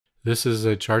This is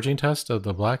a charging test of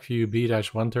the BlackVue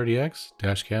B-130X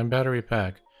dashcam battery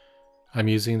pack. I'm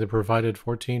using the provided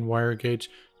 14 wire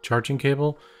gauge charging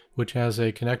cable, which has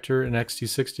a connector, an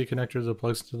XT60 connector that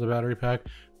plugs into the battery pack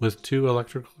with 2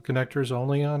 electrical connectors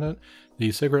only on it.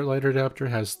 The cigarette lighter adapter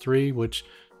has 3, which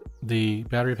the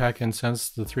battery pack can sense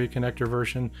the 3 connector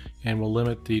version and will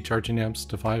limit the charging amps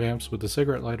to 5 amps with the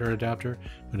cigarette lighter adapter.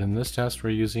 But in this test, we're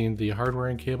using the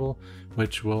hardwiring cable,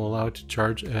 which will allow it to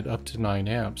charge at up to 9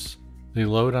 amps. The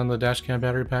load on the dashcam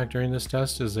battery pack during this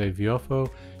test is a Viofo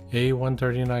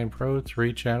A139 Pro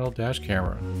 3-channel dash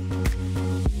camera.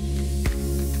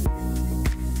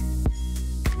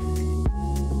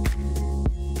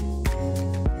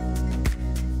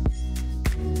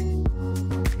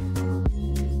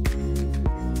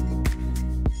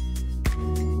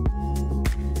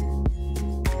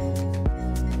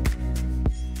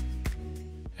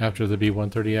 After the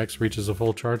B-130X reaches a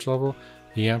full charge level,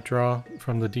 the amp draw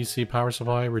from the DC power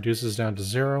supply reduces down to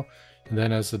 0, and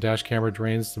then as the dash camera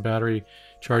drains the battery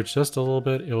charge just a little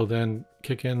bit, it will then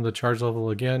kick in the charge level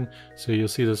again, so you'll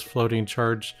see this floating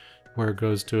charge where it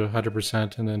goes to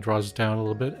 100% and then draws down a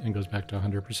little bit and goes back to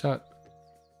 100%.